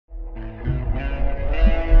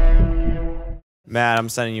Matt, I'm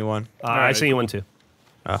sending you one. I sent you one too.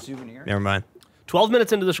 Oh, Souvenir. never mind. 12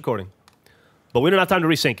 minutes into this recording. But we don't have time to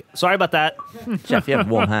resync. Sorry about that. Jeff, you have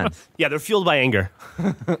warm hands. Yeah, they're fueled by anger.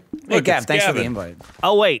 Hey, Gav, thanks for the invite.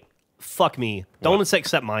 Oh, wait. Fuck me. Don't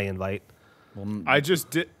accept my invite. I just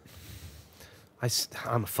did.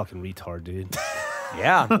 I'm a fucking retard, dude.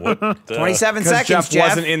 Yeah. 27 seconds, Jeff, Jeff.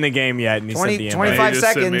 wasn't in the game yet, and he 20 sent the invite. 25 He just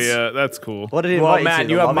sent seconds. me, that's cool. What did he Well, invite Matt, to?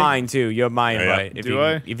 you The have lobby? mine too. You have my invite. If Do you,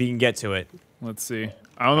 I? If you can get to it. Let's see.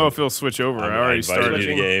 I don't know if he'll switch over. I already invited started. you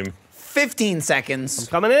to the game. 15 seconds.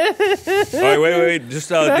 Coming in. Wait.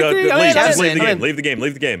 Just leave the game.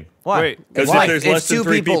 Leave the game. What? Wait. Because Why? if there's If less than two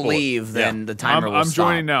 3 people people leave, then the I'm, timer will I'm stop.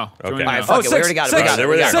 Okay. joining now. Joining All now. right, Fuck it, we already got it. We got it.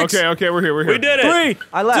 We got it. Okay, we're here. We did it. 3,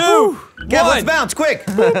 I left. 2, Gav, 1. let's bounce, quick.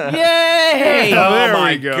 Yay! Oh, there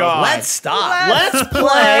my we go. God. Let's stop. Let's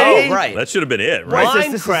play Oh, right. That should have been it, right?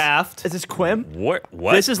 Minecraft. Is this Quim? What?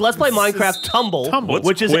 This is Let's Play Minecraft Tumble, What's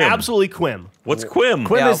which is Quim? absolutely Quim. What's Quim?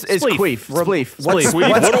 Quim Yeah, is Spleef. Queef. Spleef. What's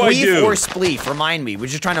What do I Queef do? or Spleef? Remind me. We're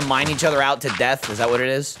just trying to mine each other out to death. Is that what it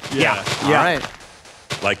is? Yeah. All right.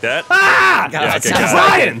 Like that? God, Yeah, that okay, sounds got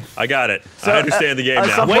like it. Ryan! I got it. I understand the game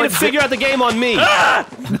now. Way to figure out the game on me. I'm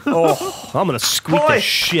gonna squeak the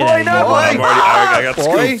shit out of you. I got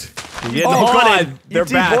Boy. scooped. You're Oh, haunted. God. They're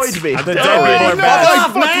You bats. devoid me. The dead Oh, people are no, bats.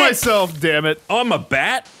 I fucked myself, damn it. Oh, I'm a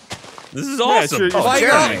bat? This is awesome. sure. Oh,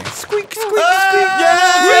 Jeremy. Squeak, squeak,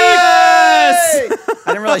 Yes!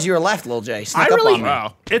 I didn't realize you were left, Lil J. Snuck up on me.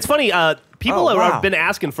 Wow. It's funny. People Oh, wow. have been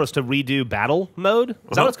asking for us to redo battle mode. Is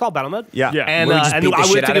that what it's called? Battle mode? Yeah. Yeah. And, Where we just and beat the I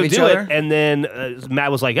shit went to out go of each do other? it, and then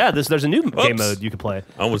Matt was like, "Yeah, there's a new game Oops. mode you can play,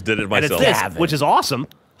 I almost did it and it's myself. this, Gavin. which is awesome."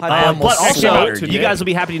 I almost But also, scattered you you. guys will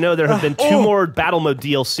be happy to know there have been 2 more battle mode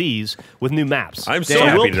DLCs with new maps. I'm so so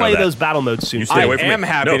happy we'll to know play that. those battle modes soon. You stay I away from me. am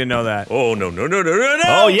happy No. to know that. Oh, no.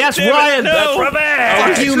 Oh yes, Damn it, Ryan, no. that's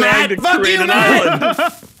revenge. Fuck you, Trying Matt. to Fuck create you, an Matt.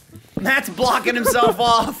 island. Matt's blocking himself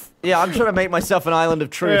off. Yeah, I'm trying to make myself an island of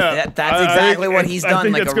truth. Yeah. That's exactly what he's I done.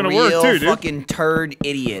 think Like that's a gonna real work too, dude. fucking turd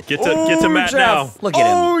idiot. Get to Matt Jeff. now. Look at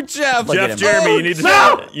him. Oh, Jeff. Look at Jeff, him. Jeremy,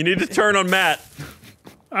 you need to turn on Matt.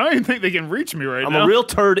 I don't even think they can reach me right I'm now. a real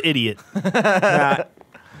turd idiot.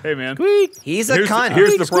 Hey, man. He's a cunt.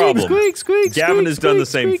 Here's the problem. Squeak, Gavin has done the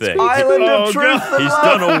same thing. Island Oh, of truth. God. and He's love.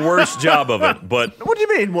 done a worse job of it, but What do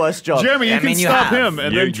you mean, worst job? Jeremy, you I can mean, you stop have. him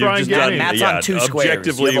and then you've try and just get done me. Matt's yeah, on 2 squares. You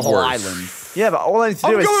objectively have a whole worse. island. Yeah, but all I need to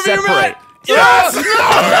do is going with you, separate. Matt. Yes!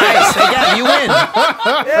 Nice. Hey, Gav, you win.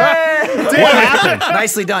 What happened?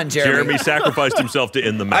 Nicely done, Jeremy. Jeremy sacrificed himself to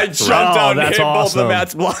end the I match. jumped Oh, out and that's hit both awesome. of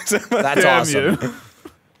Matt's blocks. That's Damn awesome. you.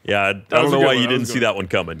 Yeah, I was don't a know good why one. you That didn't was a see good that one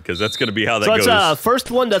coming, because that's going to be how that So goes. it's first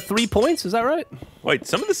one to 3 points. Is that right? Wait,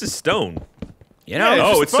 some of this is stone. You know? Yeah, Oh,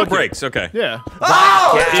 just it still fuck it. breaks. Okay. Yeah.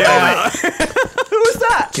 Oh, Yeah. Who was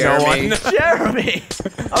that? Jeremy. Jeremy.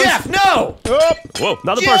 Jeff, no! Whoa.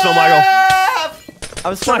 Another personal, Michael. I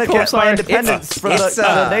was trying to cool, get sorry. my independence from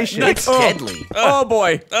the nation. It's deadly. Oh,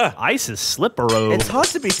 boy. ISIS Slipero. It's hard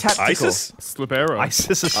to be tactical. ISIS? Slip arrow.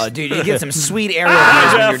 ISIS is. Oh, dude, you get some sweet aerial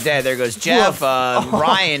views when you're dead. There goes Jeff.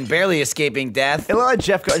 Ryan barely escaping death. It looked like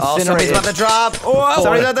Jeff got Oh, somebody's incinerated. about to drop.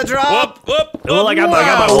 Somebody's about to drop. Whoop. It looked like I got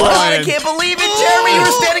my Oh, what? God, I can't believe it, Jeremy. You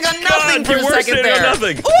were standing on nothing for you a were second standing on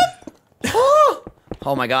there. nothing.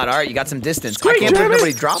 Oh my God! All right, you got some distance. I can't believe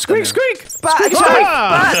nobody dropped them. Squeak.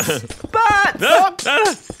 Bats!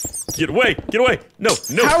 Get away. No.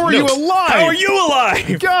 How are you alive? How are you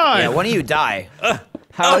alive? God. Yeah, one of you die.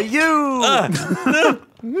 How are you?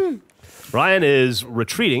 Ryan is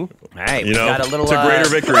retreating. All right, You we know, got a little. to greater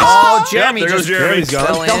victories. Oh, Jeremy there goes just Jeremy.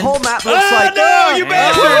 fell in. The whole map looks like no, you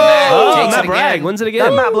bastard! Oh, Takes Matt it Bragg again. wins it that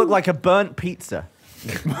again. map looked like a burnt pizza.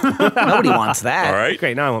 Nobody wants that. All right.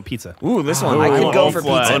 Great, now I want pizza. Ooh, this one. I could Oh, go for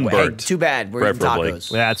flat. pizza. Hey, Unburnt. too bad. We're eating Preferably.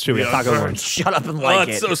 tacos. Yeah, that's true. We have taco ones. Shut up and Oh, like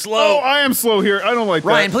it's it. so slow. Oh, I am slow here. I don't like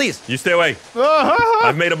Ryan, that. please. You stay away.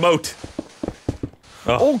 I've made a moat.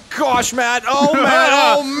 Oh, gosh, Matt. Oh, Matt.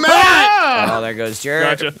 Oh, Matt. Oh, there goes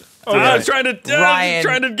Jared. Gotcha. I was trying to Ryan,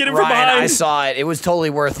 get him Ryan, from behind. I saw it. It was totally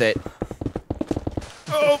worth it.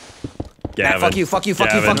 Oh. Gavin. Fuck you, fuck you,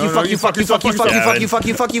 fuck you, Gavin. fuck you, fuck you, fuck you, fuck you, fuck you, fuck you, fuck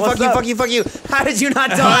you, fuck you, fuck you, fuck you, fuck you. How did you not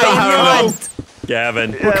die? You run.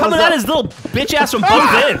 Gavin. We're coming at his little bitch ass from both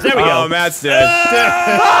ends. There we go. Oh, Matt's dead.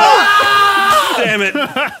 Damn it.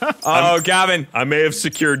 Oh, Gavin. I may have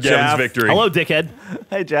secured Gavin's Jeff. victory. Hello, dickhead.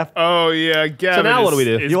 Hey, Jeff. Oh, yeah. Gavin now what do we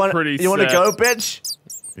do? is You want pretty to go, set. bitch?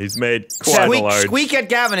 He's made quite a Squeak, large. squeak at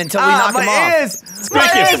Gavin until we knock him my off. ears! Squeak My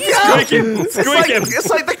him. ears, yo! Squeak him. It's Squeak like, him. it's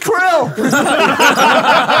like the krill.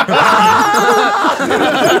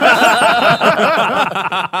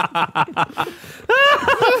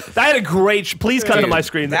 I had a great. Please cut to my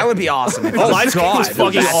screen. That would be awesome. If my screen was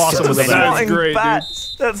fucking awesome with That's that. That's Fucking great, dude.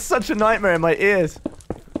 bats. That's such a nightmare in my ears.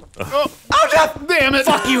 Oh, Jeff! Damn it!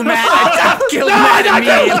 Fuck you, Matt. I killed Matt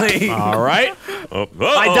immediately. All right.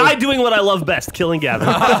 I died doing what I love best, killing Gavin.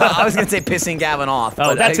 I was gonna say pissing Gavin off. Oh,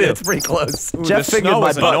 but that too. It's pretty close. Jeff the fingered snow my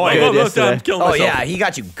is butt annoying. good Look, yesterday. I'm killing Oh myself. yeah, he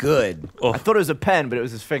got you good. I thought it was a pen, but it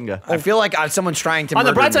was his finger. I feel like someone's trying to. On the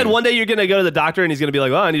murder bright side, me. one day you're gonna go to the doctor and he's gonna be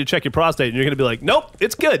like, "Oh, I need to check your prostate," and you're gonna be like, "Nope,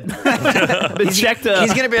 it's good." Been checked.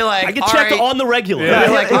 He's gonna be like, I get "All checked right." on the regular. Yeah. He'll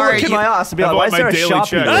be like, He'll all look right, in my ass and be I like, why bought is there my a daily Sharpie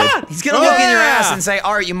check. here? He's gonna look in your yeah. ass and say,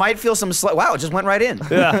 "All right, you might feel some wow, it just went right in."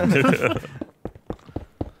 Yeah.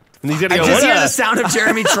 And he's gonna I go, just "What hear a-" the sound of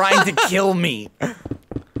Jeremy trying to kill me.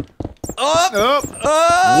 Oh.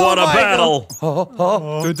 What a battle!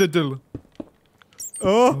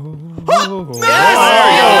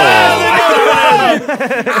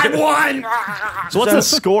 I won. So what's the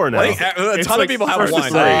score now? A ton of like people have first to one.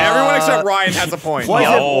 three. Everyone except Ryan has a point.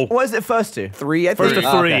 What is it first to? 3, I think. First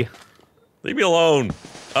to 3. Leave me alone.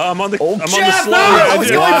 I'm on the Jeff, slow. no! I was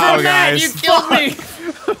going Wow, for Matt. guys. You killed me.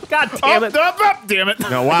 God damn it! Damn it.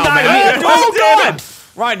 No, wow, God, man. oh God!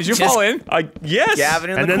 Ryan, did you Just- fall in? Yes. Gavin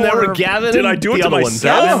in And the then there corner. were Gavin. Did I and do it the to other one.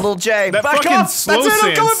 myself? Gavin and Little J. That Back fucking up. slow That's it, I'm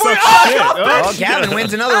sand coming for sucks you. shit. Oh, Gavin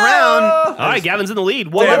wins another round. All right, Gavin's in the lead.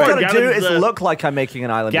 What Whatever. I'm gonna do Gavin's is the- look like I'm making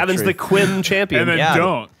an island. Gavin's of the truth. Quim champion. And then Yeah.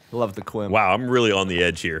 don't. Love the Quim. Wow, I'm really on the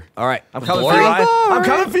edge here. All right. I'm coming for you, Ryan. I'm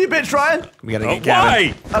coming for you, bitch, Ryan. We gotta Oh, get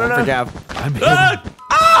Gavin. why? I don't know. Gav.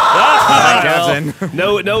 Gavin.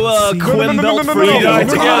 No, Quim belt for you. Die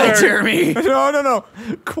together. Hi, Jeremy. No.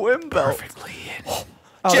 Quim belt.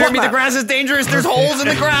 Jeremy, the grass is dangerous. There's holes in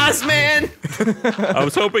the grass, man. I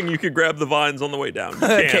was hoping you could grab the vines on the way down. You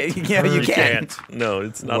can't. Okay, yeah, you can. can't. No,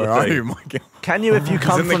 it's not Where a are thing. you, Michael? Can you if you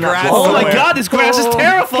come in the from grass. that Oh wall? my Somewhere. God, this grass is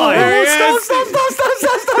terrifying. Stop.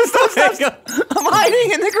 I'm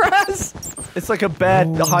hiding in the grass. It's like a bear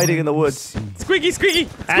hiding in the woods. Squeaky, squeaky.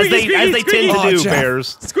 As they tend to do, Jeff.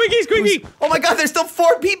 bears. Squeaky, squeaky. Oh my God, there's still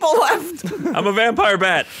 4 people left. I'm a vampire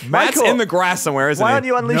bat. Matt's Michael, in the grass somewhere, isn't Why he? aren't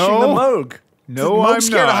you unleashing No. the Moog? No, Moog's I'm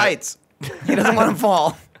scared not. of heights. He doesn't want to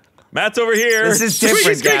fall. Matt's over here. This is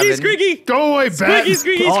different, Squeaky, Gavin. squeaky. Go away, bat. Squeaky,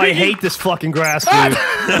 squeaky, Oh, I squeaky. hate this fucking grass, dude.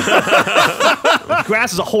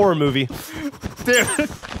 Grass is a horror movie. Damn it.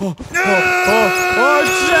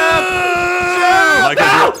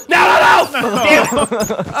 Michael,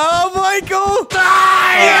 Oh, Michael!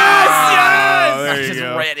 Oh, there you Just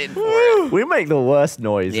go. ran in for it. We make the worst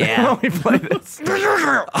noise Yeah. when we play this.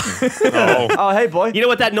 Oh. Oh, hey, boy. You know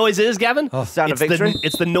what that noise is, Gavin? Sound of It's victory.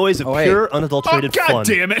 it's the noise of wait. pure, Oh, unadulterated God fun.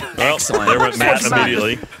 damn it. Well, Excellent. there went Matt Matt.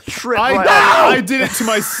 immediately. Trip right up. I did it to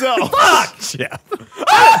myself.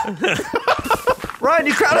 Ryan,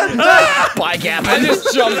 you crowded. Bye, Gavin. I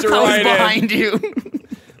just jumped I was right in. behind you.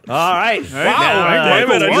 All right. Wow,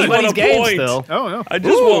 Damn it, I just won Anybody's a game point. still. Oh, no. I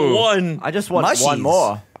just won one. I just want Mushies. one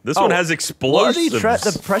more. This one has Bloody explosives.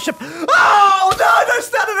 the pressure. Oh no! They're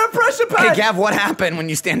standing in a pressure Hey, pad. Gav, what happened when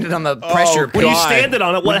you standed on the pressure When you pate? standed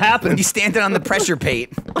on it, what When happened? you standed on the pressure pate.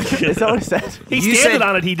 Is that what he said? He you standed said-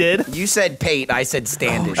 on it, he did. You said pate, I said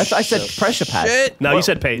standing. I said pressure pad. No, you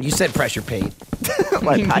said pain. You said pressure pate.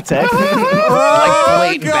 Like pate. Like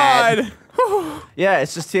blatant bad. Yeah,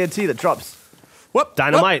 it's just TNT that drops.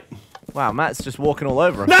 Dynamite. Wow, Matt's just walking all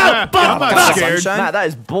over us. No! I'm Fuck! not scared. Sunshine? Matt, that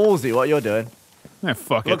is ballsy what you're doing.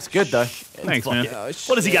 Fuck it. Looks good though. Thanks, man.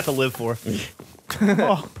 What does he got to live for? Pussy.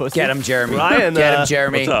 Get him, Jeremy. Ryan, Get him,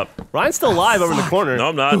 Jeremy. What's up? Ryan's still alive over in the corner. No,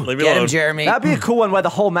 I'm not. Leave me Get alone. him, Jeremy. That'd be a cool one where the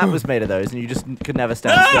whole map was made of those and you just could never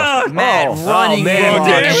stand Ah! still. Matt Oh. running man, in.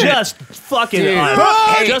 damn it. just fucking Dude.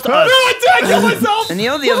 Hey. just And you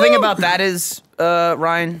know the other thing about that is,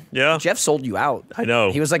 Ryan? Yeah? Jeff sold you out. I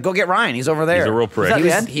know. He was like, go get Ryan. He's over there. He's a real prick. He the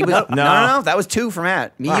was, end? he was, no. That was 2 for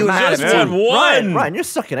Matt. Me, you, and Matt, Matt. just have won two. one. Ryan, you're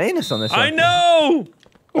sucking anus on this one. I know.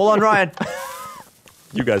 All on Ryan.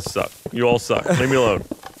 You guys suck. You all suck. Leave me alone.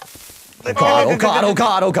 Oh God, oh God, oh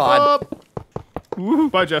God, oh God.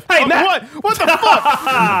 Bye, Jeff. Hey, Oh, Matt. What the fuck?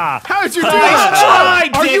 How did you do Nice that?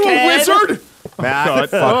 try, Are you a dickhead. wizard? Matt, God.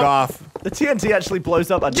 fuck off. The TNT actually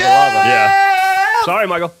blows up under the Yeah! lava. Yeah. Sorry,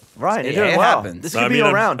 Michael. Ryan, you're Yeah, doing it well. happens. This could be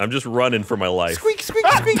your round. I'm just running for my life. Squeak, squeak,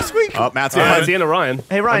 squeak, squeak. Oh, Matt's That's behind. the end of Ryan.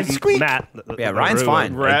 Hey, Ryan, squeak. Matt. Yeah, Ryan's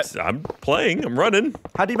fine. Rat. I'm playing. I'm running.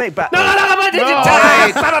 How do you make bat?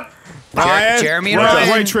 Ryan. Jeremy and Right, Ryan.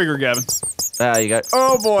 right trigger, Gavin. There you go.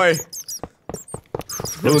 Oh boy.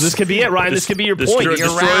 Oh, this could be it, Ryan. This could be your point. Destroy- Your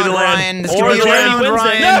destroy round, the land. Ryan. This Or could be your Jeremy round, wins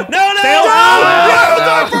Ryan. it. No, no, no. Stay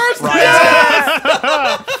alive.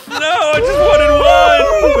 I just wanted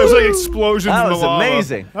one. There's like explosions That in the was lava.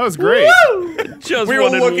 amazing. That was great. Just We were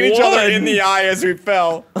wanted looking each other one. in the eye as we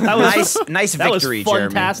fell. Nice That was victory,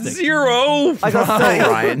 Jeremy. fantastic. 0. I got 30.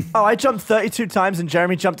 Ryan. Oh, I jumped 32 times and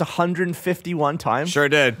Jeremy jumped 151 times. Sure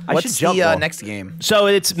did. I should What's jump the more. next game? So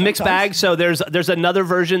it's mixed bag. So there's another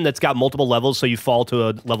version that's got multiple levels, so you fall to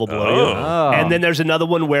a level below you. Oh. And then there's another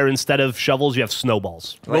one where instead of shovels, you have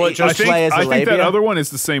snowballs. Will it I just think, play as a I think that labia? other one is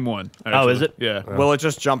the same one. Oh, actually. is it? Yeah. will it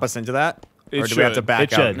just jump us into that? It Or do we have to should. back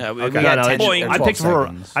It should. out? No, we Okay. got No, 10 it's- or I 12 picked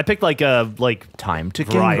seconds. I picked like a Time to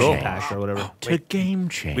variety game pack or whatever. To game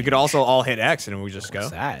change. We could also all hit X and we just go.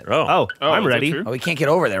 What's that? Oh, Oh, I'm is that ready. true? Oh, we can't get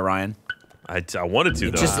over there, Ryan. I wanted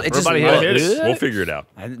to, though. It just Everybody looked. hit it. We'll figure it out.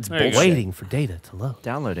 It's There you bullshit. go. Waiting for data to load.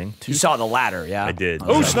 Downloading. You saw the ladder, yeah? I did.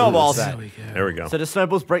 Oh, snowballs. There we go. So do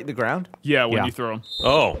snowballs break the ground? Yeah, when Yeah. you throw them.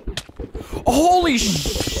 Oh. Holy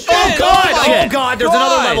shit! Oh God! Oh shit. God! There's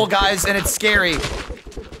another level, guys, and it's scary.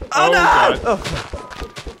 Oh, no!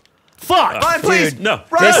 Fuck! Ryan, please! Dude, No.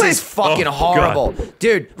 this Ryan, is fucking horrible,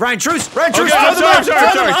 dude. Ryan, Truce! Ryan, Truce! Okay, throw them up,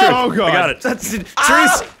 sorry. throw them up. Oh, God. I got it.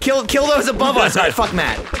 Truce! Kill those above us. All right, fuck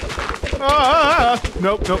Matt.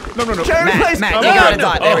 Nope. No. Jeremy, Matt, please! Matt, Oh, you got a no.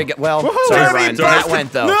 dot. There we go. Well, sorry, Jeremy, Ryan. burst Matt it.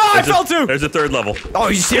 went though. No, I fell too. There's a third level. Oh,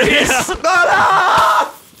 are you serious?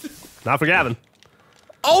 Not for Gavin.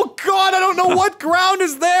 Oh God, I don't know what ground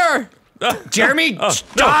is there. Jeremy, no,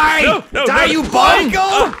 die! no, Die, no. you bum!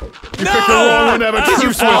 Pick the wrong one to have a truce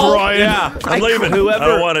with, fall? Ryan. Yeah, I'm leaving. whoever- I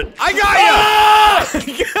don't want it. I got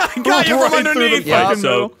you. I got you from Right through the underneath. Yeah. fucking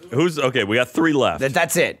So, middle. who's... Okay, we got 3 left.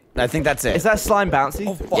 That's it. I think that's it. Is that slime bouncy?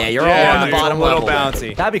 Yeah, you're Yeah, all on the it's bottom a little level.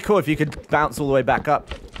 bouncy. That'd be cool if you could bounce all the way back up.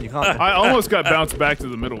 You can't. I almost got bounced back to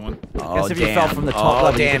the middle one. Oh, Guess if you fell from the top Oh,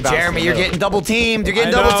 level, you damn, could bounce Jeremy, to the you're middle. getting double teamed. You're I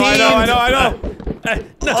getting know, double teamed. I know. Oh,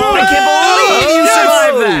 I can't believe you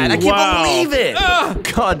survived that. I can't Wow. believe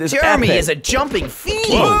it. God, this Jeremy epic. is a jumping fiend.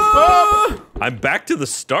 Whoa. I'm back to the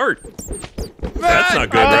start. That's not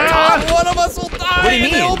good, right? One of us will die. What do you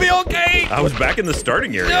and mean? it'll be okay. I was back in the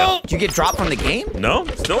starting area. Did you get dropped from the game? No,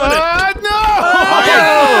 still in it. No!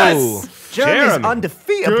 Yes! Jeremy's Jeremy.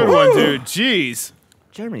 undefeatable. Good one, dude. Jeez.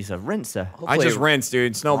 Jeremy's a rinser. I just rinsed,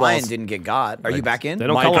 dude. Snowballs. Ryan didn't get got. Are you back in? They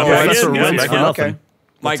don't Michael, call yeah, him Professor yeah, Rinse yeah, for yeah. nothing. Okay.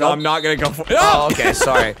 Michael, I'm not gonna go for it. Oh, okay,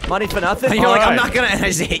 sorry. Money for nothing? You're like, I'm Alright. not gonna, and I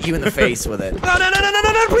just hit you in the face with it.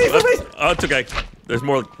 No, please. Oh, it's okay. There's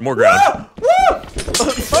more ground.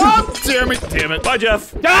 Oh, Jeremy. Damn it. Bye,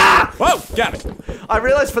 Jeff. Whoa, got it. I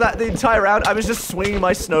realized for that the entire round, I was just swinging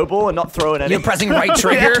my snowball and not throwing any. You're pressing right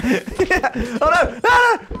trigger. Oh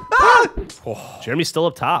no! Jeremy's still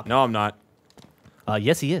up top. No, I'm not.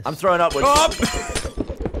 Yes, he is. I'm throwing upwards. Up.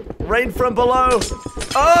 Rain from below.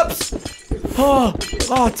 Ups.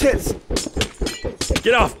 Oh, tits.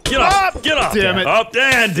 Get off. Get off. Get off. Damn it. Up.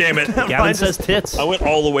 And damn it. Gavin Ryan says tits. I went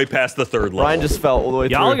all the way past the 3rd level. Ryan just fell all the way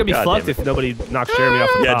Y'all are through. gonna be God fucked damn it. if nobody knocks Jeremy off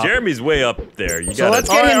the Yeah, top. Jeremy's way up there. You So gotta, let's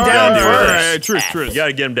get him All right, down all right, first. all right. Truce. You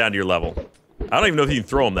gotta get him down to your level. I don't even know if you can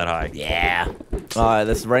throw him that high. Yeah. All right,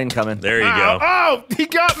 there's rain coming. There you go. Oh, he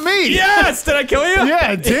got me. Yes. Did I kill you?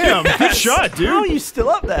 Yeah, damn. Good shot, dude. How are you still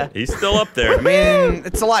up there? He's still up there. I mean,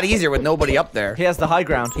 it's a lot easier with nobody up there. He has the high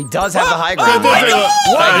ground. He does have the high ground. All the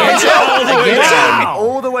way down.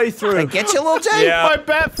 All the way through. I get you, little Jay? Yeah. My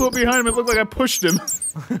bat flew behind him. It looked like I pushed him.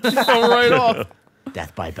 He fell right off.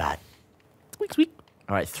 Death by bat. Squeak, squeak.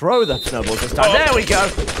 All right, throw the snowballs this time. There we go.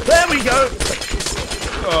 There we go.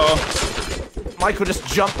 Michael just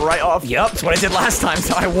jumped right off. Yep, that's what I did last time,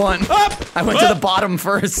 so I won. I went to the bottom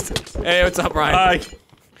first. Hey, what's up, Ryan? Hi.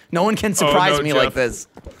 No one can surprise no, me Jeff. like this.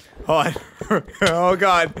 Hold on. Oh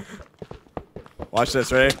God. Watch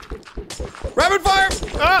this, ready? Rapid fire!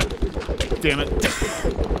 Ah! Damn it.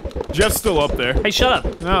 Jeff's still up there. Hey, shut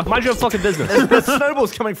up. No. Mind your own fucking business. There's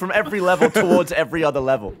snowballs coming from every level towards every other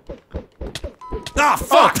level. Ah,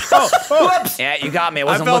 fuck! Whoops. Yeah, you got me. I I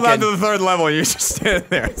wasn't fell down looking. to the 3rd level. You're just standing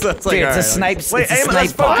there. So it's like, Dude, it's a alright, snipe. Wait, It's a aim it. Let's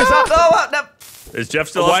snipe bot. focus up. Oh, no. Is Jeff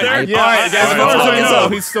still What? up there? Yeah, Alright, as as far far as I focus know,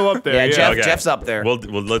 up. he's still up there. Yeah, Jeff, Okay. Jeff's up there. Well,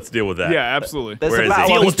 let's deal with that. Yeah, absolutely. There's Where a is he? battle.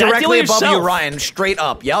 Deal He's with that. directly Deal above you, yourself. Ryan. Straight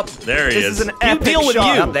up. Yep. There he This is. is an epic deal with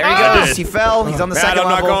shot. you. Yep, there he I goes. did. He fell. He's on the Matt, second I'm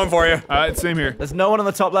not level. going for you. Same here. There's no one on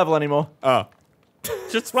the top level anymore. Oh.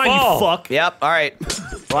 Just Ryan, fall. you fuck. Yep, all right.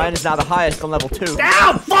 Ryan is now the highest on level 2.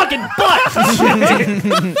 Ow, fucking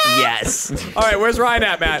butt! Yes. All right, where's Ryan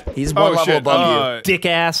at, Matt? He's one level above you. Dick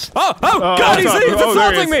ass. Oh, God, that's he's not- oh,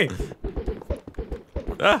 there he assaulting me!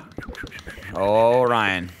 Oh,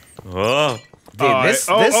 Ryan. Oh. Dude, this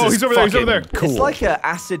oh, is he's over there, he's over there. fucking cool. It's like an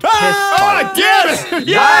acid piss Ah, fight. damn it!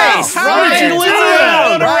 Nice! How did you Ryan, lose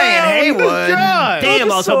that? Ryan Haywood. God.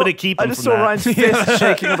 Damn, I was hoping to keep him I just from saw that. Ryan's fist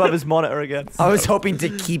shaking above his monitor again. I was hoping to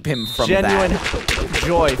keep him from Genuine that.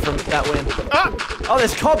 joy from that win. Oh,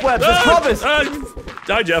 there's cobwebs. There's cobwebs.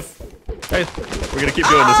 Hi, Jeff. Hey, we're gonna keep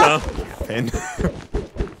doing this, huh? Pin.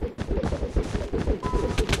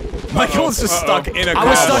 Michael's just stuck in a I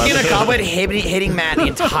was stuck in a cobweb. cobweb hitting Matt the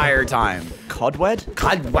entire time. Codwed?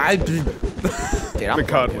 Cobweb. Dude, I'm The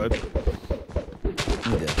codwood.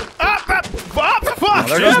 Oh,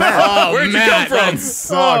 there goes Matt. Oh, where'd you come from?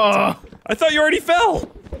 Oh. I thought you already fell.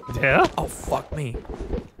 Yeah? Oh, fuck me.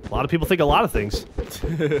 A lot of people think a lot of things.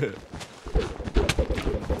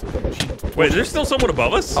 Wait, there's still someone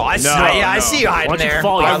above us? Oh, I see you hiding Why don't you there.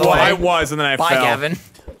 fall By out the of the way? I way. was, and then I Bye, fell. Gavin.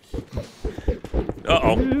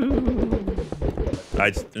 Uh-oh.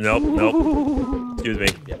 Nope. Excuse me.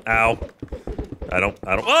 Ow. I don't.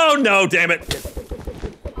 Oh, no, damn it.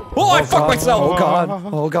 Oh, I fucked myself. Oh god.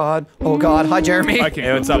 Oh god. Oh god. Hi, Jeremy. I can't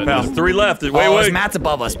Hey, what's up, pal? 3 left. Wait, Oh, wait. Matt's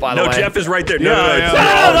above us, by the No, way. Jeff is right there. Yeah, No, no,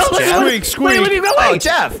 yeah. it's Jeff. Squeak, squeak. Wait, wait, Oh,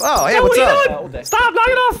 Jeff. Oh, hey, what's what are up? you doing? Stop, knock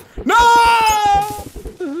it off! No!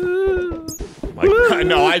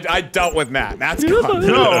 No, I dealt with Matt. Matt's gone.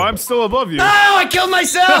 No, I'm still above you. Oh, I killed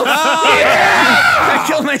myself! Yeah! I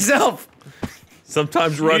killed myself.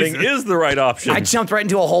 Sometimes running Jesus. is the right option. I jumped right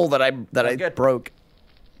into a hole that I broke.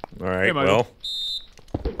 All right, Hey, Michael. well.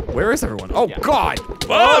 Where is everyone? Oh, God. Oh,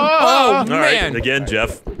 Oh, all right. man. Again,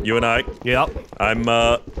 Jeff, you and I. Yep. I'm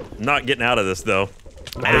not getting out of this though.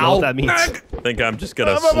 I don't know what that means. I think I'm just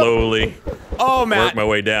gonna slowly Oh, work Matt. my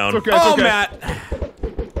way down. Okay, it's Oh, okay. Matt.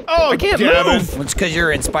 Oh, I can't Gavin. move. It's because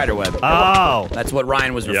you're in spiderweb. Oh. That's what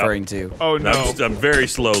Ryan was Yep. referring to. Oh I'm, no. I'm very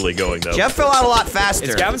slowly going though. Jeff fell out a lot faster.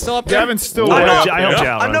 Is Gavin still up there? Gavin's still I away. helped you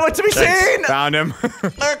Yeah. out. I'm nowhere to be Thanks. seen! Found him.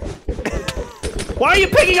 Why are you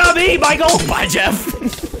picking on me, Michael? Bye, Jeff.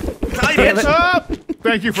 Ah,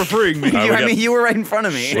 thank you for freeing me. Alright, we I got- mean, you were right in front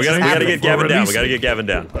of me. We gotta get Gavin down. We gotta get Gavin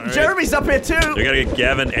down. Jeremy's up here too! We gotta get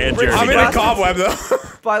Gavin and I'm Jeremy in a down. cobweb, though.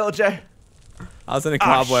 Bye, little Jay. I was in a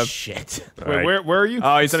cobweb. Shit. All right. Wait, where are you?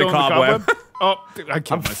 Oh, he's in Still a cobweb. Oh, I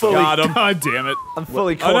killed myself. fully- Got him. God damn it. I'm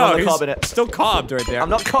fully Oh, caught no, on the he's cob in it. still cobbed right there. I'm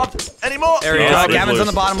not cobbed anymore! There he Oh, is. it's Gavin's on loose.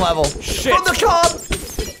 the bottom level. Shit. From the cob!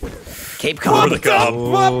 Cape Over Cod. the cob.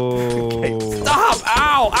 Stop!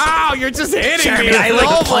 Ow! Ow! You're just hitting Jeremy, me. I like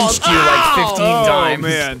Snowballs. punched you like 15 Ow. Oh, times.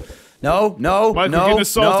 man. No, Michael, get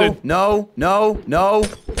assaulted. no.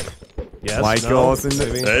 Yes. Michael's no, in the-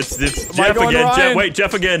 maybe. It's Jeff Michael and again. Ryan. Jeff, wait,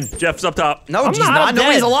 Jeff again. Jeff's up top. No, he's not, not. I'm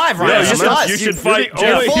Nobody's dead. alive, Ryan. Yeah, It's just you us. should fight You're the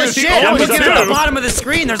Jeff. only- Full of Here's the shit. only I'm looking at two. the bottom of the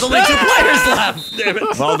screen. There's only 2 players left. Damn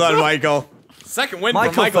it. Well done, Michael. Second win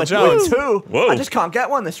for Michael for Jones. two. Whoa. I just can't get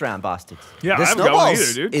one this round, bastards. Yeah, The I haven't got one snowballs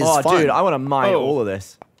either, dude. is Oh, fun. dude, I want to mine Oh. all of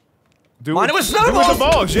this. Do Mine it was do it with snowballs. the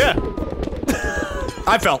balls, yeah.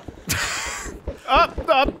 I fell. Up.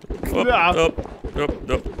 Up.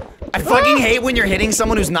 I fucking hate when you're hitting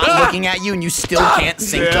someone who's not looking at you and you still can't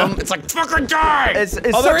sink Yeah. them. It's like, fucking die! It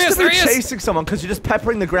Oh, there he sucks is, to there be he is. chasing someone because you're just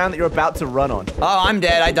peppering the ground that you're about to run on. Oh, I'm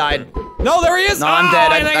dead. I died. No, there he is. No, I'm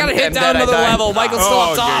dead. And I gotta I'm hit dead. down I to the died. level. Michael's still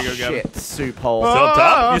Oh, up top. there you go, Gavin. Shit, soup hole. Still up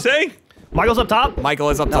top, you say? Michael's up top. Michael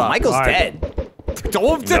is up No, top. Michael's All right. dead.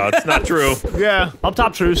 Don't. No, it's not true. Yeah. Up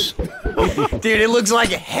top, truce. Dude, it looks like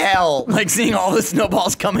hell. Like seeing all the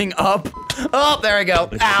snowballs coming up. Oh, there we go.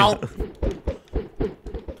 Ow.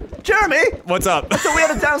 Jeremy! What's up? So we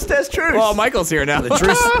had a downstairs truce. Well, Michael's here now.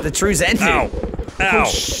 The truce ended. Ow. Ow.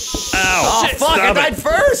 Oh, fuck, I Stop died it.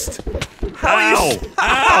 first. Ow.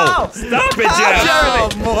 Ow. Stop it, Jeff. Oh,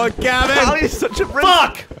 more Gavin. How are you such a bridge?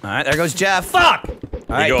 Fuck! All right, there goes Jeff. Fuck!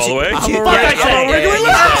 All right, go all the way? Fuck, I'm a I wriggly said,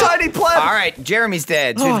 left. he's dead. Tiny pleb! All right, Jeremy's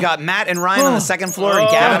dead. So we've got Matt and Ryan on the second floor and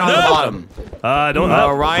Gavin on the no. bottom. I don't Oh, know.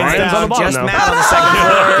 Ryan's Ryan's down. on the bottom Just now. Matt on the second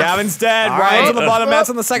floor. Gavin's dead. All Ryan's right. on the bottom. Matt's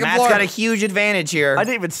on the second Matt's floor. got a huge advantage here. I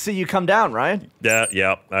didn't even see you come down, Ryan.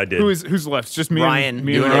 Yeah, I did. Who's left? It's just me Ryan, and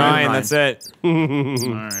me you and and Ryan. Ryan, that's it. All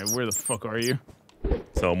right, where the fuck are you?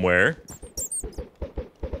 Somewhere.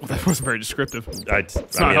 That wasn't very descriptive. It's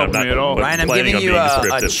not I'm helping me at all. Ryan, I'm planning giving on you being a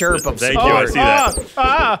descriptive. chirp of Thank support. you, I see that.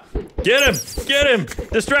 Ah! Get him! Get him!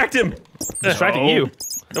 Distract him! Distracting No. you.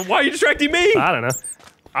 Why are you distracting me? I don't know.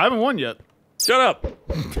 I haven't won yet. Shut up.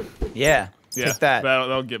 Yeah, Yeah, take that.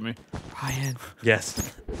 That'll get me. Ryan.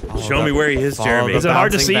 Yes. Show me where he is, Jeremy. Is it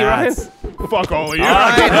hard to see, Ryan? Fuck all of you. All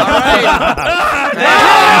right, all right.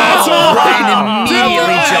 Ryan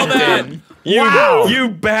immediately jumped in. You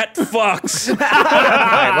bat fucks. All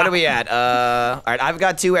right, what are we at? All right, I've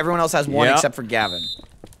got 2. Everyone else has 1 Yep. except for Gavin.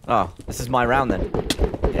 Oh, this is my round then.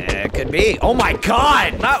 Yeah, it could be. Oh my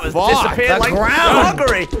God! That was Fuck, disappeared the like ground.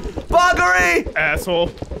 buggery! Buggery! Asshole.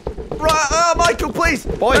 Michael, please!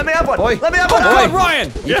 Boy, Let me have one! boy. Let me have one! Boy. Come on,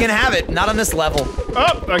 Ryan. You can have it. Not on this level.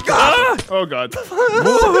 Oh, I can't. Oh God.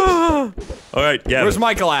 All right, Gavin. Where's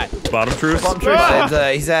Michael at? Bottom truce? Bottom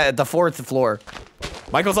truce. He's at the 4th floor.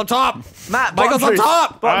 Michael's up top. Matt, Michael's up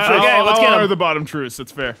top. Bottom truce. Okay, let's I'll get honor him. the bottom truce.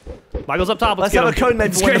 That's fair. Michael's up top. Let's Let's have a get him. code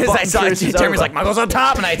name for when the I bottom saw truce is Jeremy's over. like, Michael's on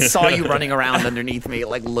top, and I saw you running around underneath me,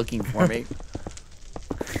 like looking for me.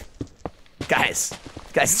 Guys,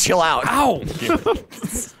 chill out. Ow.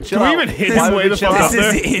 Can we even hit him way the fuck up This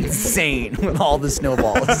there? is insane with all the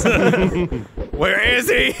snowballs. Where is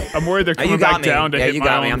he? I'm worried they're Oh, you coming got back me. down to Yeah, hit you my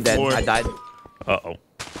got me. own I'm dead. floor. I died. Uh-oh.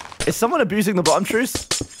 Is someone abusing the bottom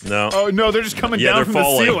truce? No. Oh no, they're just coming Yeah, down they're from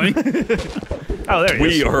falling. the ceiling. Oh, there he We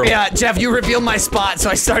is. are. Yeah, Jeff, you revealed my spot, so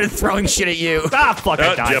I started throwing shit at you. Ah, fuck,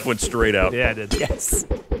 I died. Jeff went straight out. Yeah, I did. Yes.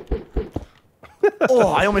 Oh,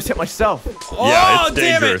 I almost hit myself. Yeah, it's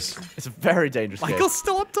damn it. dangerous. It's a very dangerous game. Michael's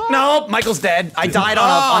still up top. No, Michael's dead. I died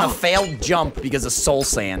on a failed jump because of soul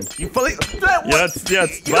sand. You fully. Yeah, it's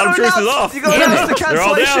bottom truce is off. You gotta Damn announce the it. They're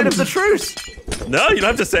all cancellation down. of the truce. No, you don't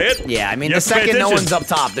have to say it. Yeah, I mean, You the have to pay second no attention. one's up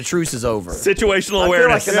top, the truce is over. Situational I feel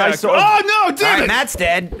awareness. like a nice sort of. Oh no, All damn right, it! Matt's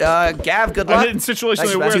dead. Gav, good I luck. didn't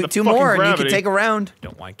situationally aware of the Two fucking more, and you gravity. can take a round.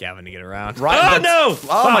 Don't want Gavin to get around. Right, Oh, that's- no.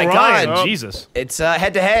 Oh my Ryan, God! Jesus. It's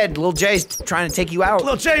head to head. Lil J's trying to take you out.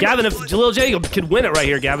 Little Jay, Gavin, if Lil J could win it right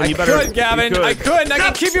here, Gavin, you better. Good, Gavin. you could. I could. I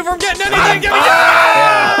can keep you from getting anything. Give me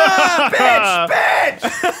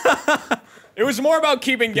bitch. It was more about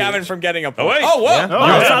keeping Gavin from getting a point. wait. Oh, whoa. Yeah.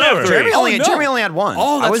 Oh, it's not over. Jeremy only, no. Jeremy only had one.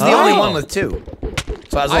 Oh, I was that's the only right. one with two.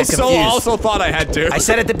 So I was a I little so confused. also thought I had to. I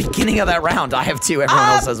said at the beginning of that round, I have two. Everyone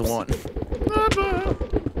else has one.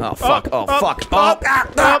 Oh fuck! Oh fuck!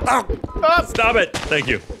 Stop it. Thank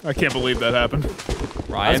you. I can't believe that happened.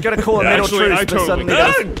 I was gonna call a middle Actually, truce, I but totally suddenly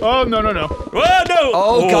did. that's. Oh no no no! Oh, no.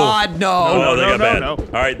 Oh God, no! No, they no, got bad. no. All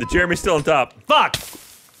right, the Jeremy's still on top. Fuck.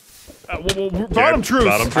 Bottom truce.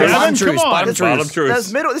 Bottom truce. Gavin, Bottom come truce, on. bottom truce. Bottom truce.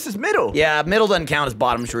 That's middle. This is middle. Yeah, middle doesn't count as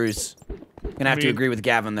bottom truce. Gonna have to mean- agree with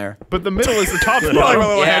Gavin there. But the middle is the top Probably spot. my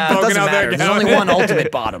little head Yeah, it poking doesn't out matter. there. There's only Gavin. one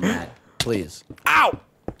ultimate bottom, Matt. Please. Ow.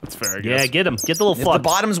 That's fair, I guess. Yeah, get him. Get the little If the fuck.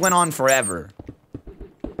 bottoms went on forever.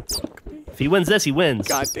 If he wins this, he wins.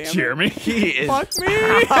 God damn it. Jeremy. He is. Fuck me.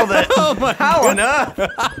 How on earth?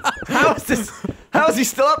 How is this? How is he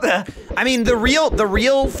still up there? I mean, the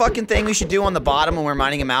real fucking thing we should do on the bottom when we're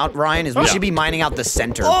mining him out, Ryan, is we should be mining out the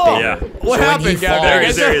center. Oh, bit. Yeah. what So when happened, he Gavin? There he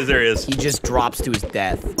falls- is. There he is. There he is. He just drops to his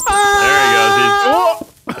death. There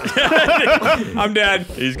he goes. I'm dead.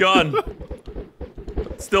 He's gone.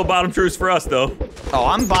 Still bottom truce for us, though. Oh,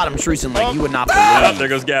 I'm bottom trucing like you would not Ah, believe. there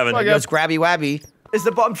goes Gavin. Fuck There goes Grabby Wabby. Is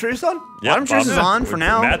the bottom truce on? Yeah, Bottom truce is on for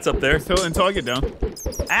now. Matt's up there. Until I get down.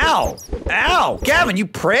 Ow! Ow! Gavin, you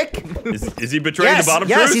prick! Is he betraying Yes, the bottom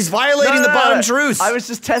yes, truce? he's violating the bottom truce I was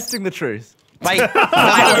just testing the truce. by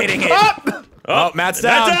violating it. Oh, Matt's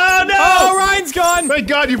down. down, no! Oh, Ryan's gone. Thank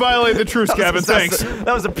God you violated the truce, Gavin. Thanks.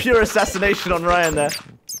 That was a pure assassination on Ryan there.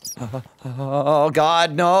 Oh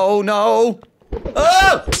God, no, no!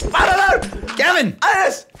 Oh! I don't know! Gavin!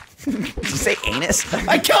 Anus! Did you say anus?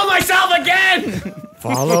 I killed myself again!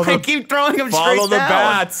 Follow I keep throwing him straight Follow the down.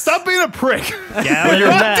 bats. Stop being a prick. Gavin or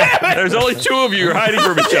Matt. There's only two of you. You're hiding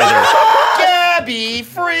from each other. Gabby,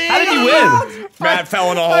 free! How did you win? Matt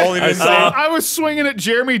fell in a hole. He was I was swinging at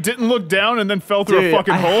Jeremy, didn't look down, and then fell through a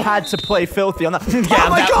fucking I hole. had to play filthy on that. Yeah, oh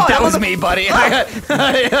my God! that I'm was on the- me, buddy. Oh, this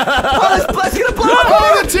gonna blow up!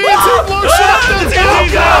 Oh, the TNT blows shit up. Oh,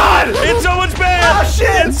 God! It's so much bad! Oh,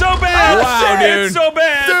 shit! It's so bad! Wow, dude. It's so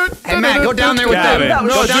bad! Hey, Matt, go down there with Gavin. them.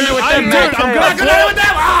 That Go was- down there with I'm them, good. Matt. I'm Go gonna down with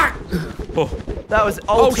them. Ah! That was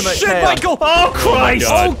Oh, ultimate shit, chaos. Michael. Oh, Christ.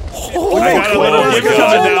 God. I got a little my whip God.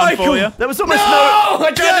 coming down Michael. for you. There was almost no. Oh,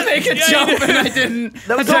 I tried to make a jump and I didn't.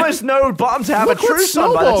 There was almost no bottom to have a Look what truce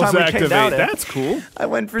on by the snowballs time we came activate. down here. That's cool. I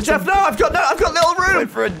went for Jeff, some, no, I've got little room.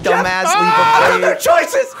 went for a Jeff, dumbass I have no leap of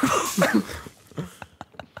choices. faith.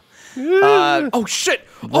 Oh shit!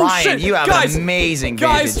 Oh Ryan, shit! you have guys, an amazing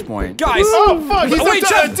guys, vantage point. guys! Oh, fuck. He's Oh, wait, up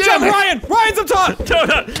Jeff! top. Jeff! Damn it. Ryan! Ryan's up top!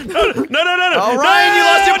 No. Oh, Ryan, you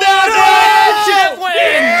lost your No, ball. Jeff wins.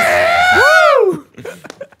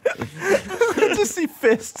 I just see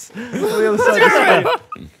fists on the other side of the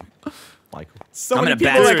screen. Michael. So I'm many in a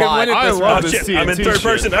bad people that can spot. win it I this love round. this Shit, I'm in TNT third shit.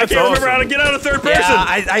 person. I That's can't remember awesome. how to get out of third person.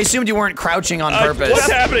 Yeah, I assumed you weren't crouching on purpose. What's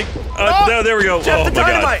happening? there we go. Jeff, Oh the my God.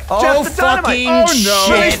 dynamite. Oh, Jeff, the dynamite. fucking Oh,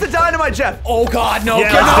 no. Release shit. the dynamite, Jeff. Oh, God, no.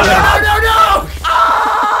 Yeah, no, let's do no, no, no,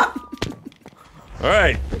 no. All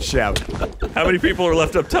right. Shout. How many people are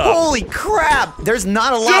left up top? Holy crap. There's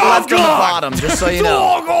not a lot left on the bottom, just so you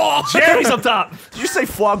know. Jeremy's up top. Did you say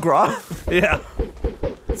foie gras? Yeah.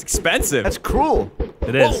 It's expensive. That's cruel.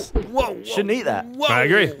 It is. Whoa! Shouldn't eat that. Whoa! I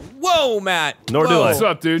agree. Whoa, Matt. Nor do Whoa. I. What's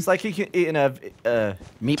up, dude? It's like you can eat in a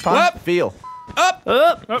Meat pie? Up, veal. up.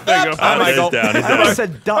 Oh, there you go. Oh, Michael. he's down. He's I almost down.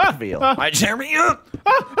 said duck veal. All right, Jeremy.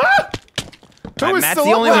 Who is Matt's still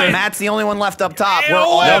the only one. upright? Matt's the only one left up top. Ew. We're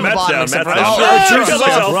all Yeah, on the Matt's bottom down, except Matt's for down. Oh, Sure. Truce is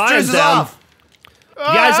Ryan's off. Truce is down. off. You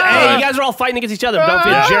guys, hey, you guys are all fighting against each other. But don't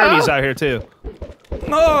forget, Jeremy's out here too.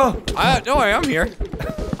 Don't worry, I'm here.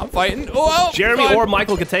 I'm fighting. Oh, Jeremy God. or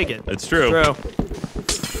Michael could take it. It's true. True.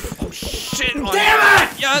 Oh shit! Damn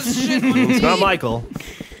it! Yes, shit. It's not Michael.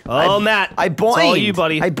 Oh, Matt. I It's all boinged. you,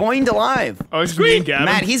 buddy. I boinged alive. Oh, it's just me and Gavin.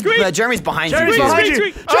 Matt, he's Jeremy's behind Jeremy's you. behind too.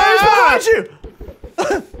 you. Jeremy's behind you.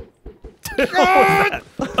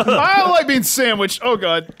 I don't like being sandwiched. Oh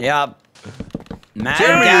god. Yeah. Matt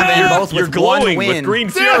Jeremy, and Gavin both you're with one glowing win. with green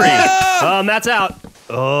fury. Matt's out.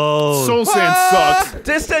 Oh. Soul Sand sucks.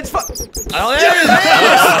 Distance. Oh, there it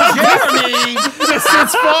is. Jeremy.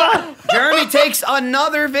 Distance fuck. Jeremy takes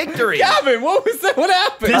another victory. Gavin, what was that? What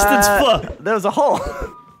happened? Distance fuck. There was a hole.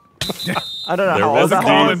 I don't know There how was old a that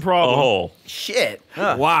common hole is. problem. hole. Shit.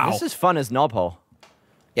 Wow. This is fun as knob hole.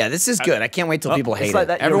 Yeah, this is good. I can't wait till people hate It's like it.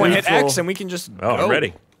 that Everyone hit urethral- X and we can just. Oh, I'm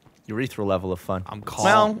ready. urethral level of fun. I'm calm.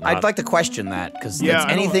 Well, I'd like to question that because Yeah, I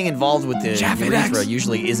don't- anything involved with the urethra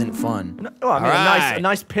usually isn't fun. Oh, I mean, Alright. a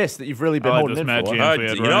nice piss that you've really been I like holding this in match, for.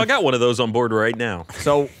 yeah. You know, I got one of those on board right now.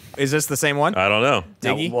 So, is this the same one? I don't know.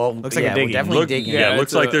 Diggy? Well, Looks like yeah, a we're diggy. definitely Look, digging. yeah, Yeah,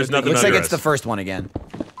 looks it's like a- there's it nothing Looks under like it's the us. first one again.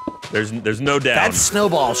 There's no down. That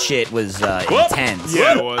snowball shit was Whoop. intense.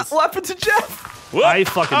 Yeah, it was. What happened to Jeff? Whoop. I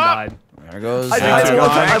fucking died. There goes. I there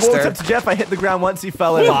walked goes up to Jeff, I hit the ground once, he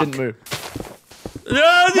fell and it didn't move. No,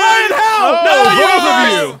 Ryan, Oh, no, both you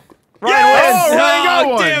of you. Ryan wins! Ryan got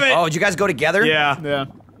one. damn it! Oh, did you guys go together? Yeah. Yeah.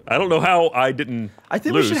 I don't know how I didn't. I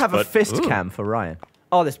think lose, we should have a but- fist Ooh. cam for Ryan.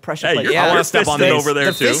 Oh, there's pressure Hey, plate. you're, Yeah, I you're wanna step on fisting these. over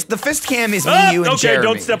there too. The fist cam is me, Ah, you, and okay, Jeremy.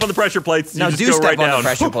 don't step on the pressure plates. No, you do just go step right on down. the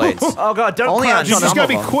pressure plates. Oh god, don't Only crouch on on You just some gotta of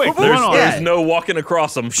be them. quick. There's, Run on. there's Yeah. no walking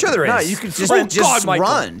across them. Sure there is. No, you can just sprint. just God, Michael.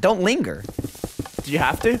 run. Don't linger. Do you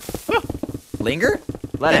have to? Linger?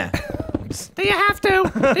 Let Yeah. it. Do you have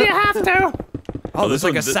to? Do you have to? Oh, there's this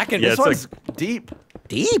like a one's- second. yeah, This it's one's. Deep.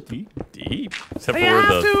 Deep. Deep. Except Do you for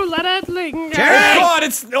have the. to let it linger? Oh God!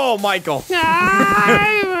 It's Michael.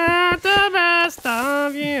 I want the best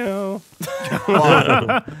of you.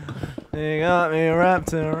 You got me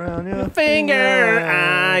wrapped around your Finger,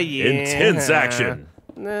 ah, yeah. Intense action.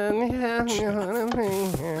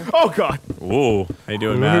 Oh god. Whoa. How you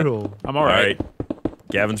doing, Matt? I'm All all right. right.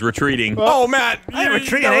 Gavin's retreating. Oh, Matt! I ain't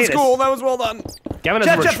retreating, That was ain't cool. That was well done. Gavin has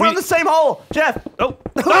Jeff, a Jeff, we're on the retreat. same hole! Jeff! Oh,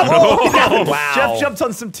 Wow. Jeff jumped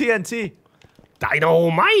on some TNT.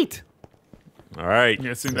 dynamite. All right.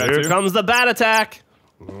 Yeah, seen that Here too. comes the bat attack.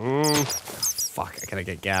 Fuck! I gotta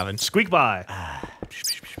get Gavin. Squeak by.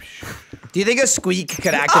 Do you think a squeak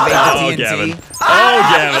could activate Oh, the TNT? Gavin.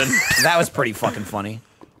 Oh, Gavin. That was pretty fucking funny.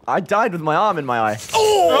 I died with my arm in my eye.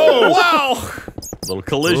 Oh! Wow! Little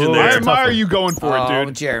collision I there. admire you going for it, Oh,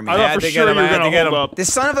 dude. Jeremy. I I thought had for to sure get him, you I were had to gonna get hold him. up.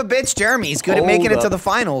 This son of a bitch, Jeremy, he's good at Hold making it to up. the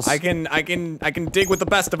finals. I can dig with the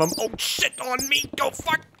best of them. Oh shit on me! Go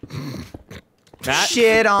fuck! Matt.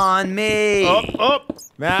 Shit on me. Up, up.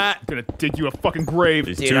 Matt. Gonna dig you a fucking grave.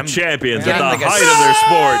 These Dude, two I'm champions getting at the like a height of their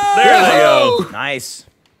sport. There they go. Nice.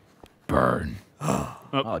 Burn.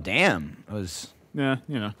 Oh, damn. It was. Yeah,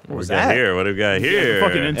 you know. What was we got that? here? What do we got here?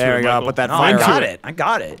 Fucking into There it, we go. Michael. Put that Oh, I fire. got on. it. I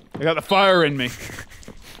got it. I got the fire in me.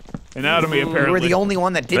 And out of me, You apparently. were the only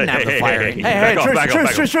one that didn't have the fire. in you. Back off, back off,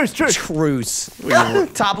 back off. truce. Truce.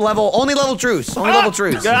 Top level. Only level truce. Only level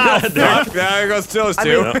truce. There goes those I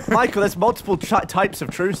two. mean, Michael, there's multiple types of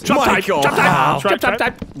truce. Michael.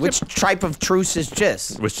 Which type of truce is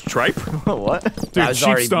this? Which tripe? What? Dude, I was cheap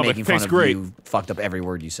already stomach. making fun Tastes of great. you. Fucked up every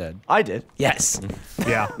word you said. I did. Yes.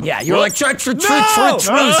 Yeah. Yeah, you were like truce,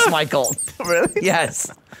 Michael. Really? Yes.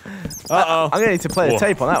 Uh I'm gonna need to play the Whoa.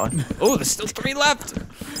 tape on that one. oh. Oh, there's still 3 left.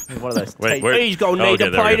 One of those Wait, tapes. where? He's gonna Oh, need okay, to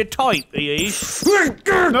there we play go. the tape. He is.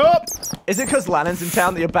 Nope. Is it because Lannon's in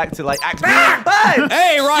town that you're back to like act? Hey!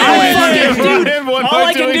 Hey, Ryan. Dude, Everyone all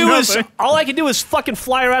I can doing do is nothing. all I can do is fucking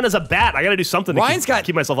fly around as a bat. I gotta do something to Ryan's got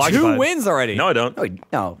keep myself 2 occupied. wins already. No, I don't.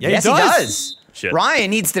 No. Yeah, yes, he he does. does. Shit. Ryan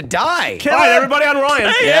needs to die. All right, everybody on Ryan.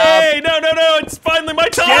 Hey, Yeah. hey, no, it's finally my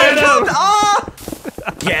time. Get him.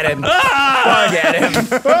 Get him. Ah! Get him.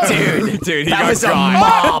 Dude, Dude, he that got was a dry.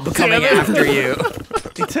 mob coming after you.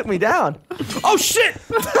 He took me down. Oh shit!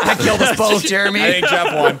 I killed us both, Jeremy. I think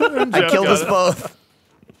Jeff won. I killed got us it. both.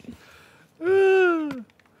 Ooh.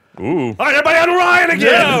 All right, everybody on Ryan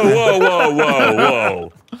again. Yeah,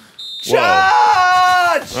 whoa.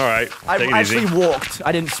 Charge! All right, I take it actually easy. walked.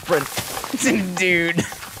 I didn't sprint. Dude.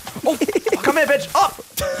 Come here, bitch. Up!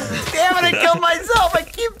 Damn it, I killed myself. I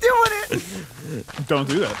keep doing it. Don't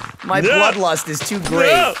do that. My No. bloodlust is too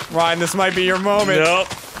great. No. Ryan, this might be your moment. Nope.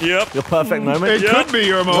 Yep. Your perfect moment. It Yep. could be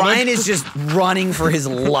your moment. Ryan is just running for his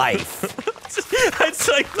life. It's It's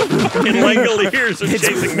like the fucking Langoliers are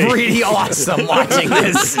chasing me. It's pretty awesome watching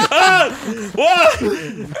this. Oh,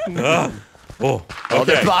 Oh,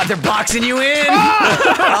 okay. they're boxing you in.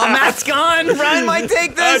 Oh, Matt's gone. Ryan might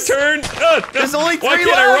take this. Turn. There's only 3 Why left.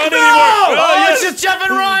 can't I run No! anymore? Oh, yes. it's just Jeff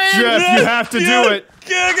and Ryan. Jeff, you have to do it.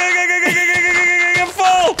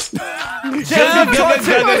 Fall. Jeff, go,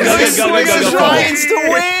 Ryan's to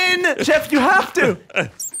win. Jeff, you have to.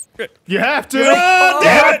 You have to.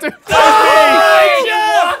 Damn it.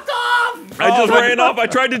 I just ran off. I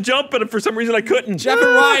tried to jump, but for some reason I couldn't. Jeff and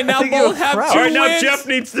Ryan now both have 2 All right, now wins. Jeff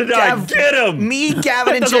needs to die. Get him. Me,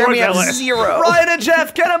 Gavin, and Doesn't work Jeremy have that way. 0. Ryan and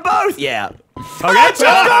Jeff, get them both. Yeah. Okay. That's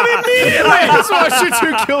why should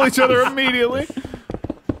you kill each other immediately?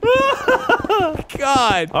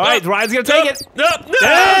 God. All right, Ryan's gonna take it. No. He's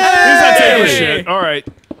not taking Hey! shit. All right.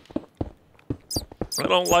 I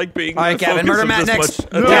don't like being. All right, the Gavin, focus murder of Matt this next.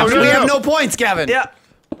 much No, Gavin, no, we no. have no points, Gavin. Yeah.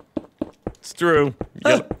 It's true.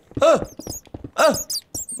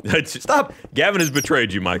 Stop. Gavin has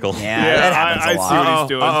betrayed you, Michael. Yeah, that happens I a see lot.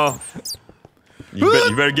 what he's doing.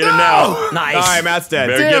 You better get him now. Nice. All right, Matt's dead.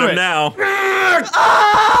 Better Damn get him it. now.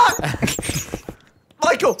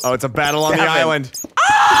 Michael. Oh, it's a battle on the island.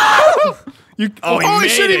 You, Oh, he holy made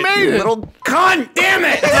shit, he it. made it. Little cunt, damn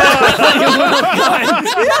it!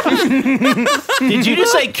 Did you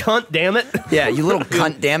just say cunt? Damn it! Yeah, you little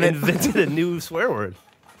cunt, damn it. Invented a new swear word.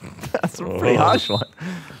 That's a pretty harsh one.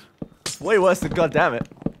 It's way worse than God damn it.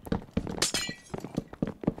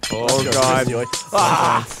 Oh, God.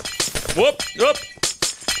 Whoop.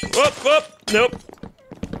 Nope.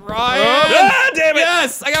 Ryan. Ah, damn it.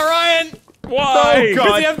 Yes, I got Ryan. Why? Oh,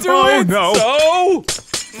 God. you have 2 Oh, wins. no.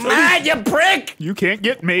 So? Matt, you prick! You can't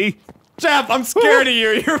get me. Jeff, I'm scared of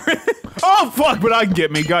you. Oh, fuck, but I can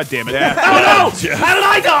get me. God damn it. How did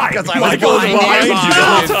I die? Because I was Michael's behind behind him.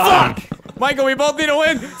 you. Oh, fuck. Michael, we both need a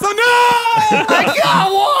win. So no! I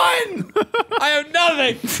got I have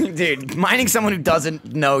nothing. one! Dude, minding someone who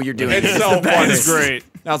doesn't know you're doing It's it is so the best. funny. That's great.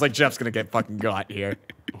 I was like, Jeff's gonna get fucking got here.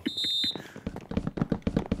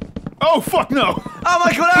 Oh, fuck, no. Oh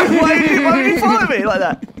my God! Why did you follow me like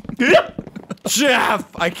that? Jeff,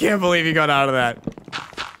 I can't believe he got out of that.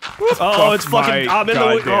 Oh, it's fucking. my I'm in the.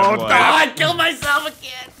 goddamn Oh, life. God, kill myself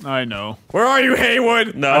again! I know. Where are you,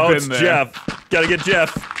 Haywood? No, I've it's been there. Jeff. Gotta get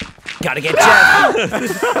Jeff. Gotta get Jeff.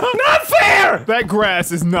 not fair. That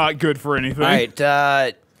grass is not good for anything. All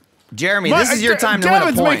right, Jeremy, this is your time to win a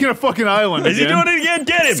Gavin's point. making a fucking island Is he again. doing it again?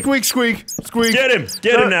 Get him. Squeak, squeak, squeak. Get him.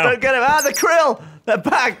 Get him now. Don't get him. Ah, the krill. They're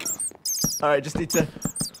back. All right, just need to.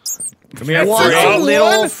 What a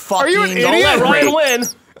little fucking... Are you an Don't idiot? let Ryan win.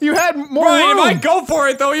 You had more Ryan, if room. I go for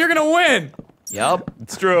it though, you're gonna win. Yup.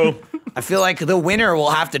 It's true. I feel like the winner will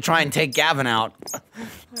have to try and take Gavin out.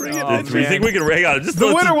 Do you think we can hang on? Just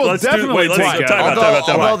The winner will definitely take time Gavin. out.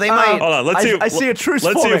 Although they might... Hold on. Let's see. I see a truce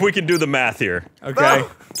Let's see if forming. we can do the math here. Okay.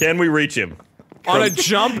 Can we reach him? On a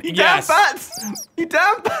jump, You yes. damn bats! You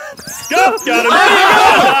damn bats! Go! Got him.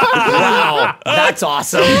 Wow, that's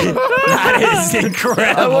awesome. That is That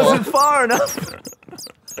incredible. wasn't far enough.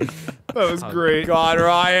 That was great. God,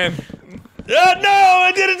 Ryan. No,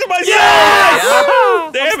 I did it to myself. Yes!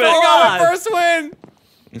 Damn I it. got my first win.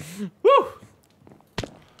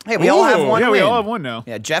 Hey, we all have one yeah, win. we all have one now.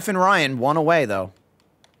 Yeah, Jeff and Ryan, one away though.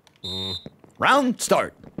 Round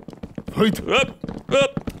start. Up.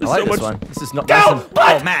 I like So this much. one. This is not. Oh,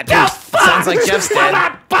 Matt, dude, sounds like Jeff's dead.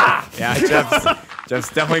 Yeah, Jeff's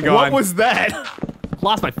definitely What gone. was that?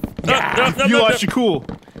 Lost my. You lost your cool.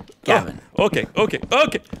 Gavin. Okay.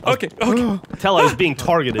 Tell I was being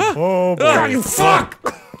targeted. Oh, you fuck.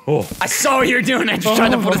 I saw what you're doing. I just tried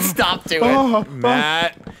to put a stop to it.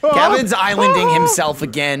 Matt. Gavin's islanding himself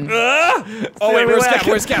again. Oh wait, where's Cap?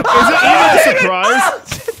 Where's Cap? Is it even a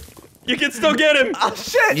surprise? You can still get him. Oh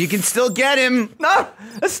shit! You can still get him. No,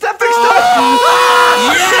 a stepping stone.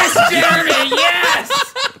 Yes, Jeremy. Yes.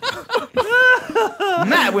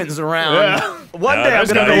 Matt wins the round. Yeah. One Yeah, day I'm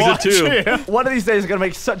that's gonna gotta make. use it too. Yeah. One of these days I'm gonna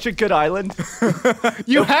make such a good island.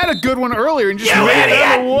 You had a good one earlier and just made it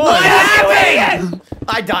out of one. What happened?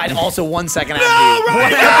 I died also 1 second after you.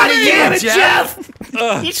 What happened to you,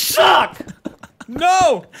 Jeff? You suck.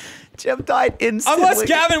 No. Jeff died instantly. Unless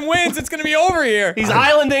Gavin wins, it's gonna be over here. He's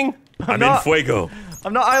islanding. I'm in fuego.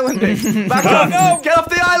 I'm not islanding. Back up. no. Get off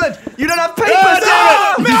the island. You don't have papers.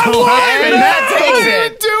 And Matt takes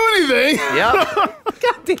it. Do anything. Yep.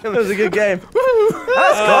 That was a good game. That's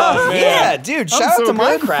close. Yeah, dude. Shout out so to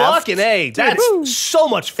good. Minecraft. Fucking A. That's so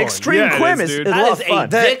much fun. Extreme Yeah, it Quim is, is dude. a That lot is of a fun.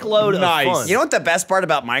 dickload Nice. of fun. You know what the best part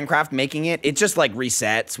about Minecraft making it? It just like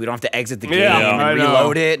resets. We don't have to exit the game Yeah, and I know.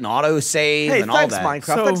 reload it and auto save Hey, and all thanks, that. Minecraft.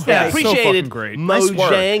 So- That's Yeah, nice. so appreciated fucking great. Nice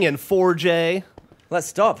work. Mojang and 4J. Let's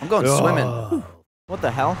stop. I'm going swimming. What the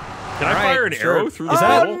hell? Can I fire an arrow through the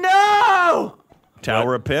Oh hole? no!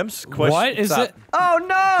 Tower of Pimps? Question. What is it? Oh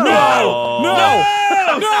no! No!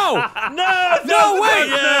 No! No! No, wait!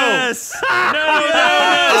 Yes!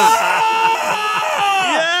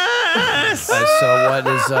 Yes! So what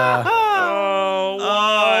is Oh,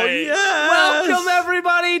 why? Yes! Welcome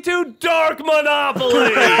everybody to Dark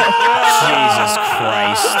Monopoly! Jesus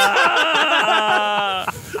Christ?